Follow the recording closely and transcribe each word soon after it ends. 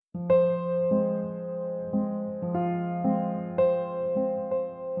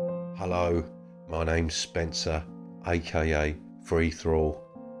Hello, my name's Spencer, aka Free Thrall,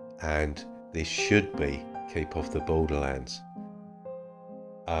 and this should be Keep Off the Borderlands.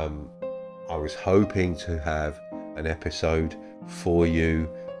 I was hoping to have an episode for you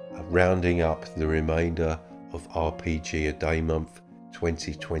rounding up the remainder of RPG A Day Month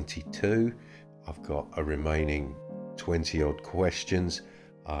 2022. I've got a remaining 20 odd questions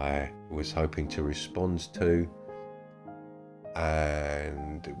I was hoping to respond to,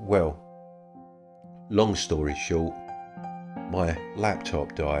 and well, long story short, my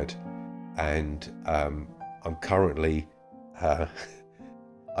laptop died, and I'm currently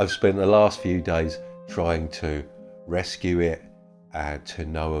I've spent the last few days trying to rescue it, to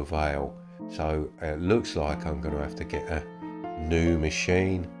no avail. So it looks like I'm going to have to get a new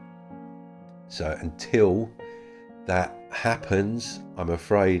machine. So until that happens, I'm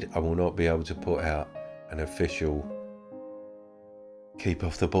afraid I will not be able to put out an official Keep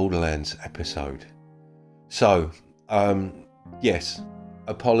Off the Borderlands episode. So yes,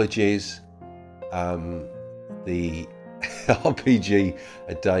 apologies. The RPG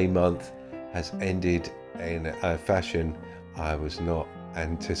A Day month has ended in a fashion I was not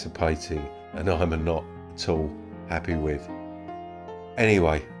anticipating, and I'm not at all happy with.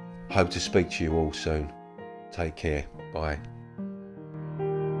 Anyway, hope to speak to you all soon. Take care. Bye.